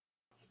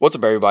What's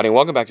up, everybody, and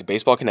welcome back to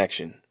Baseball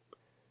Connection.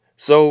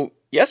 So,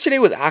 yesterday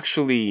was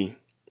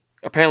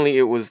apparently,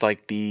 it was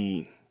like what do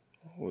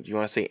you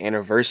want to say,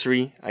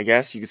 anniversary, I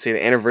guess. You could say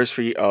the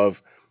anniversary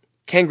of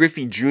Ken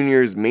Griffey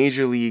Jr.'s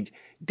Major League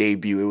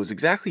debut. It was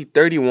exactly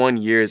 31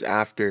 years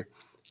after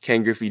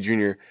Ken Griffey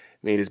Jr.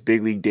 made his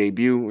big league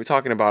debut. We're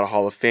talking about a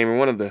Hall of Famer,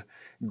 one of the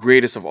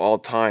greatest of all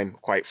time,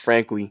 quite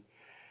frankly.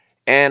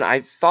 And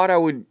I thought I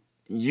would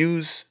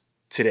use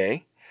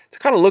today to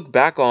kind of look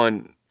back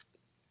on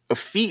a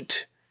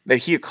feat that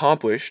he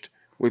accomplished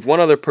with one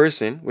other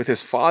person, with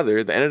his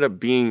father, that ended up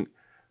being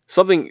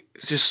something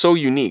just so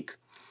unique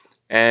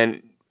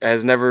and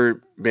has never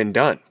been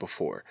done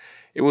before.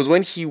 It was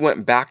when he went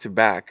hit back to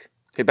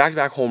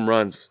back home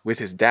runs with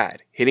his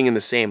dad, hitting in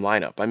the same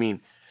lineup. I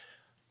mean,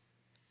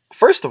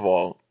 first of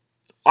all,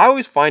 I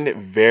always find it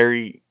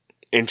very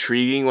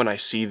intriguing when I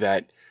see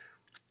that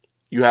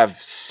you have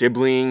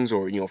siblings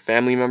or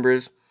family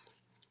members,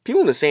 people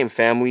in the same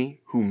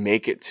family who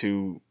make it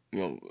to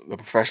the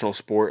professional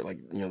sport, like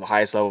the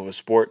highest level of a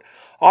sport.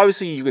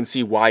 Obviously, you can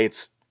see why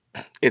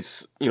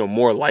it's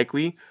more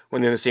likely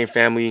when they're in the same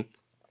family,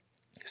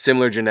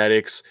 similar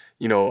genetics,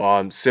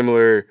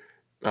 similar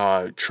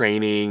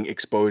training,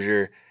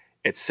 exposure,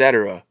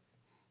 etc.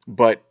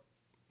 But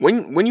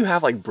when you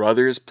have like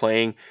brothers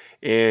playing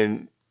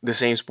in the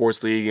same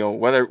sports league,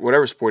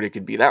 whatever sport it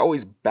could be, that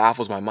always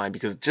baffles my mind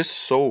because it's just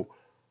so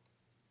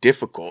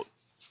difficult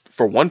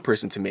for one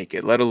person to make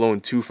it, let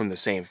alone two from the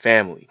same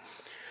family.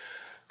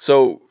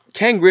 So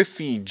Ken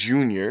Griffey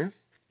Jr.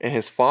 and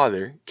his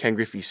father, Ken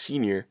Griffey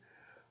Sr.,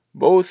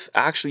 both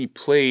actually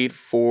played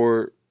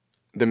for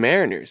the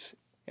Mariners,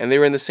 and they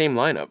were in the same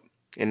lineup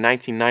in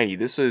 1990.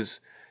 This was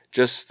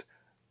just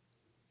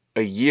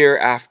a year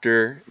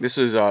after. This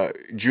was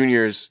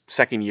Junior's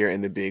second year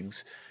in the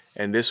bigs,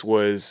 and this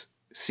was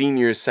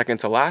Senior's second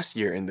to last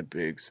year in the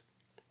bigs.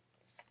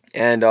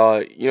 And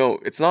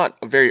it's not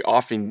very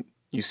often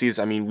you see this.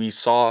 I mean, we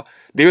saw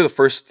they were the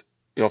first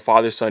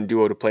father-son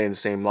duo to play in the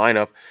same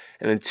lineup,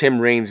 and then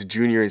Tim Raines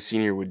Jr. and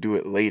Sr. would do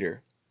it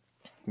later.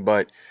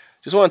 But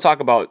just want to talk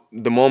about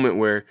the moment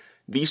where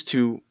these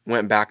two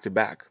went back to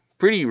back.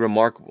 Pretty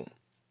remarkable.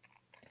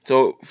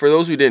 So for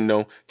those who didn't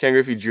know, Ken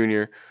Griffey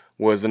Jr.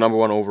 was the number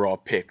one overall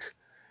pick.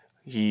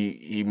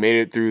 He made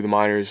it through the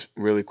minors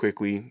really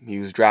quickly. He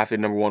was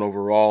drafted number one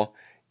overall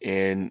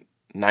in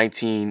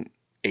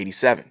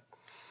 1987.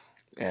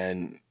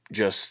 And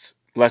just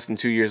less than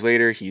 2 years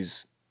later,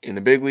 he's in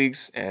the big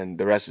leagues, and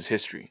the rest is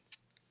history.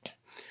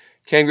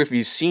 Ken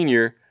Griffey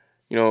Sr.,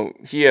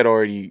 he had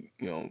already,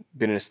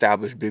 been an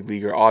established big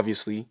leaguer,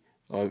 obviously.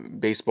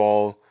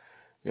 Baseball,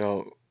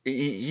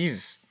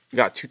 he's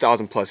got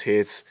 2,000 plus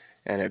hits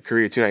and a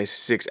career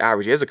 296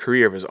 average. He has a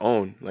career of his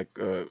own, like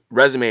a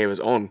resume of his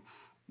own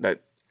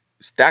that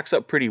stacks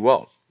up pretty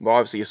well. But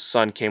obviously, his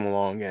son came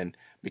along and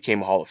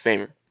became a Hall of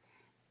Famer.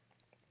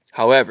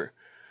 However,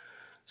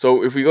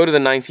 so if we go to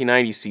the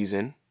 1990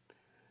 season,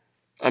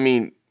 I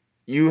mean,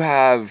 you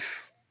have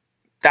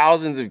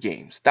thousands of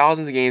games,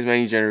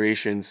 many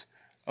generations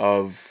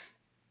of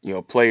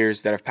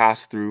players that have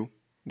passed through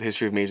the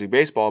history of Major League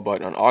Baseball.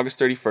 But on August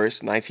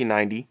 31st,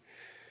 1990,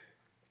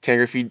 Ken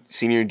Griffey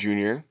Sr. and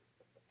Jr.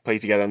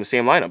 played together on the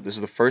same lineup. This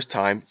is the first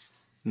time,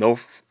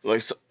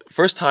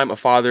 first time a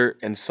father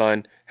and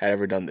son had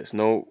ever done this.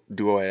 No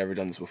duo had ever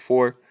done this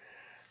before.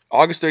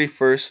 August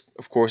 31st,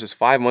 of course, is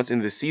 5 months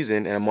into the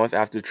season and a month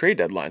after the trade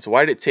deadline. So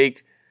why did it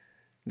take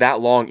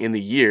that long in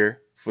the year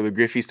for the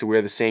Griffeys to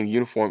wear the same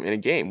uniform in a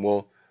game?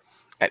 Well,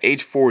 at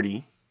age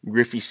 40,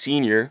 Griffey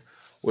Sr.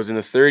 was in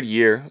the third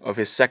year of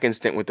his second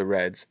stint with the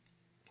Reds.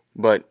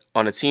 But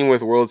on a team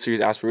with World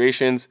Series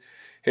aspirations,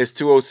 his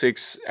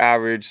 206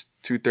 average,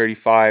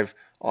 235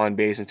 on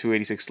base, and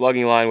 286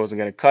 slugging line wasn't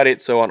going to cut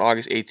it. So on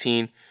August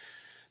 18,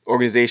 the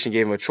organization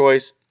gave him a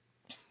choice: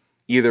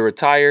 either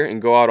retire and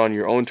go out on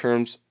your own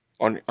terms,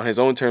 on his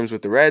own terms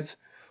with the Reds,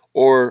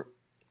 or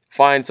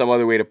find some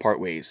other way to part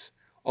ways.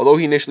 Although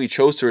he initially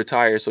chose to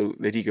retire so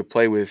that he could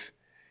play with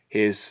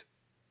his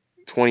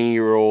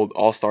 20-year-old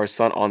all-star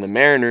son on the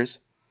Mariners,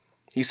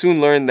 he soon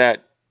learned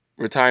that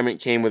retirement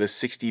came with a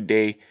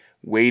 60-day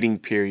waiting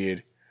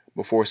period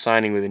before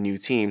signing with a new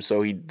team,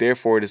 so he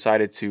therefore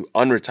decided to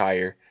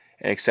unretire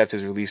and accept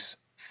his release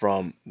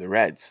from the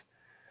Reds.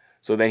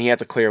 So then he had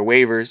to clear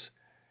waivers.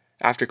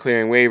 After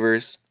clearing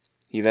waivers,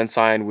 he then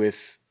signed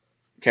with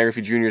Ken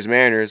Griffey Jr.'s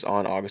Mariners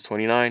on August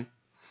 29,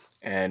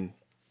 and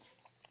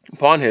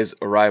upon his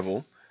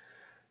arrival,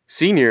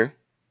 Senior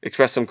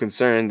expressed some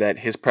concern that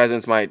his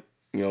presence might,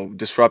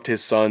 disrupt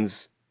his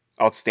son's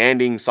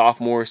outstanding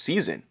sophomore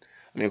season.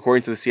 I mean,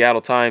 according to the Seattle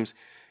Times,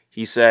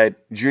 he said,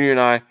 "Junior and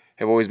I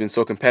have always been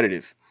so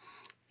competitive.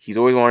 He's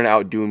always wanted to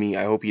outdo me.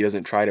 I hope he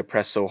doesn't try to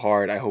press so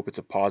hard. I hope it's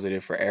a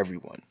positive for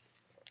everyone."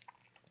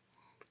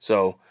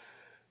 So,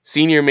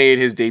 Senior made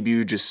his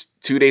debut just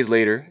 2 days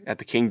later at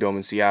the Kingdome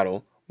in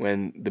Seattle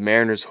when the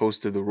Mariners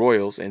hosted the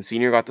Royals, and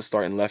Senior got the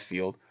start in left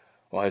field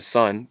while his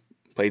son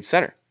played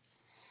center.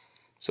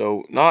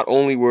 So not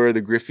only were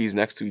the Griffeys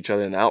next to each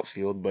other in the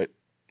outfield, but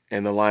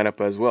in the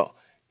lineup as well.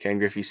 Ken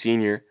Griffey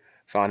Sr.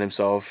 found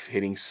himself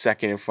hitting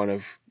second in front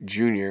of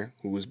Junior,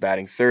 who was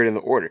batting third in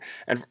the order.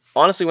 And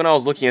honestly, when I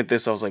was looking at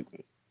this, I was like,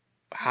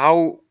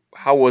 how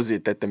was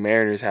it that the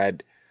Mariners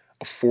had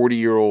a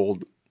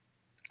 40-year-old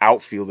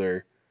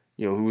outfielder,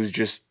 who was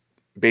just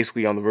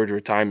basically on the verge of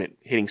retirement,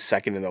 hitting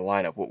second in the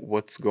lineup?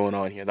 What's going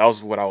on here? That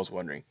was what I was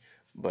wondering.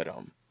 But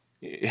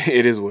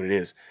it is what it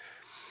is.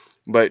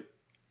 But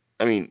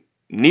I mean,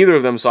 neither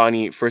of them saw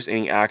any first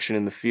inning action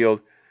in the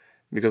field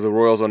because the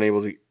Royals were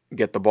unable to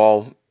get the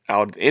ball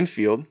out of the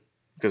infield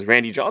because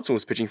Randy Johnson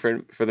was pitching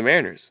for the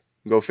Mariners.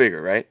 Go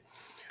figure, right?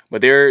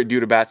 But they're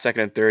due to bat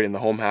second and third in the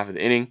home half of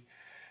the inning.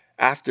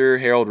 After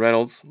Harold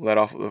Reynolds led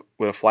off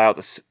with a fly out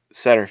to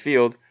center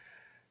field,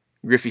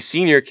 Griffey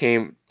Sr.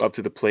 came up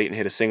to the plate and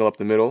hit a single up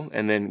the middle,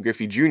 and then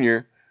Griffey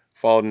Jr.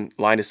 followed and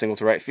lined a single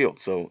to right field.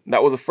 So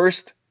that was the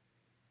first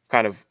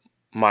kind of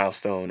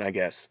milestone, I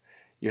guess.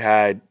 You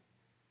had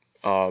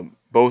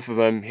both of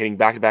them hitting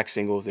back-to-back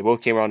singles. They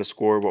both came around to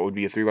score what would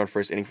be a 3-run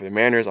first inning for the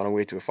Mariners on a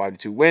way to a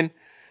 5-2 win.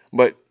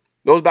 But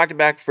those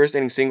back-to-back first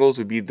inning singles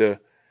would be the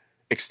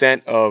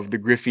extent of the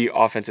Griffey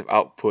offensive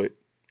output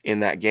in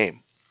that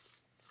game.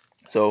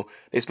 So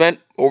they spent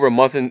over a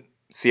month in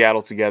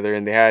Seattle together,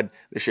 and they had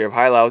their share of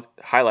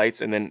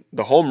highlights, and then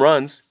the home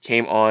runs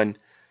came on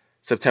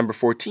September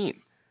 14th.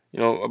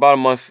 About a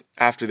month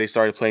after they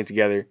started playing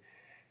together,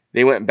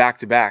 they went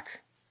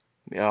back-to-back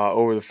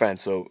over the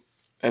fence.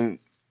 And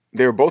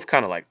they were both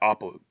kind of like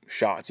oppo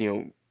shots.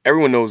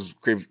 Everyone knows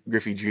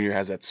Griffey Jr.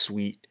 has that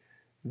sweet,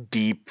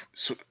 deep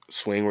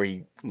swing where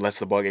he lets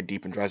the ball get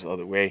deep and drives the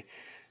other way.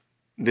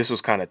 This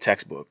was kind of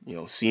textbook.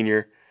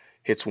 Senior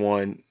hits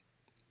one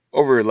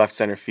over left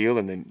center field,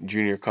 and then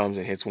Junior comes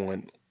and hits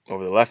one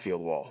over the left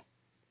field wall.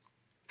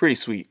 Pretty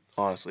sweet,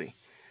 honestly.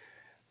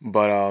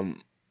 But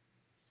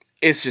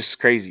it's just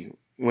crazy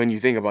when you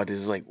think about this.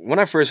 It's like when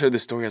I first heard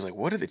this story, I was like,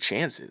 what are the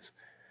chances?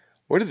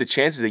 What are the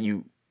chances that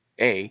you,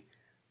 A,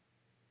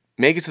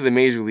 make it to the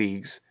major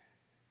leagues,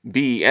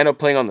 B, end up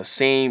playing on the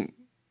same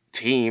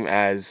team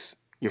as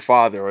your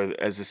father or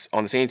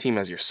on the same team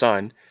as your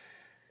son,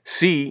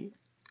 C,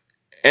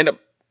 end up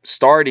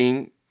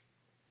starting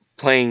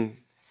playing,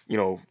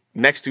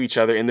 next to each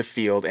other in the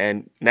field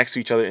and next to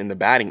each other in the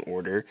batting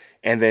order,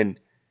 and then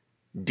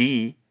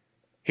D,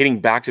 hitting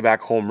back-to-back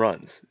home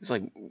runs. It's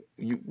like,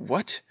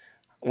 what?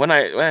 When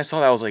I saw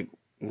that, I was like,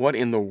 what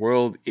in the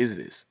world is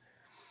this?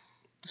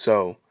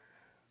 So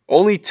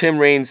only Tim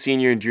Raines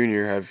Sr. and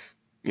Jr. have,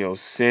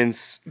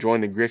 since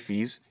joined the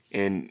Griffies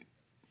in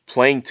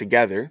playing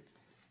together,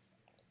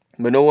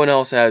 but no one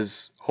else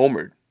has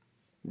homered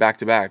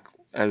back-to-back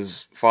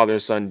as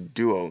father-son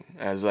duo,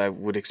 as I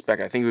would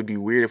expect. I think it would be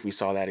weird if we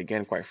saw that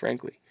again, quite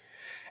frankly.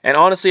 And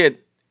honestly,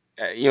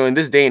 in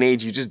this day and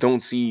age, you just don't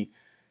see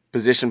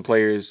position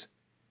players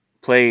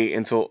play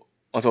until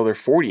they're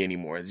 40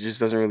 anymore. It just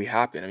doesn't really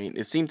happen.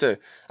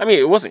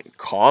 It wasn't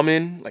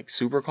common, like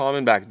super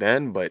common back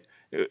then, but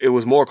it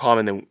was more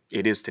common than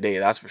it is today,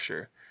 that's for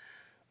sure.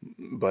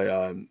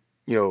 But,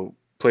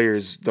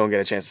 players don't get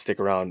a chance to stick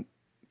around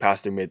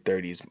past their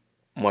mid-30s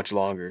much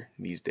longer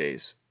these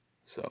days.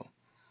 So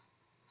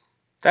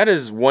that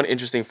is one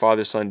interesting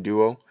father-son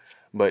duo,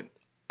 but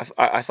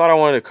I thought I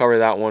wanted to cover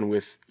that one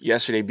with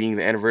yesterday being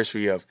the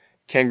anniversary of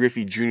Ken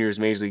Griffey Jr.'s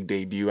Major League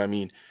debut. I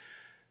mean,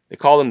 they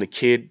call him the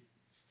Kid.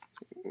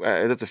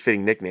 That's a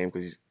fitting nickname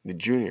because he's the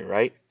junior,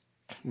 right?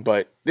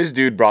 But this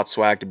dude brought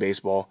swag to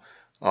baseball.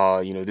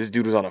 This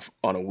dude was on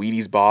a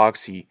Wheaties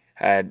box. He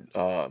had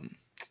a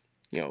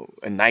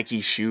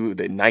Nike shoe,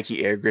 the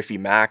Nike Air Griffey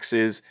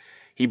Maxes.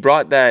 He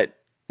brought that,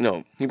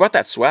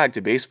 swag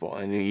to baseball,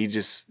 and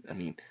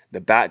the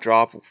bat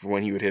drop for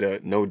when he would hit a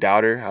no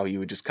doubter, how he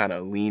would just kind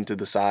of lean to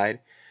the side,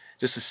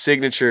 just a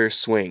signature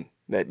swing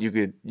that you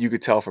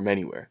could tell from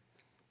anywhere.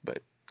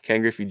 But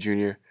Ken Griffey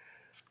Jr.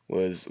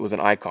 was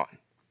an icon.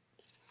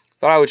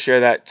 Thought I would share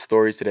that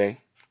story today.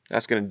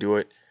 That's gonna do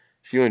it.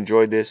 If you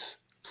enjoyed this,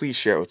 please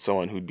share it with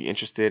someone who'd be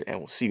interested, and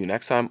we'll see you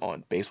next time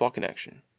on Baseball Connection.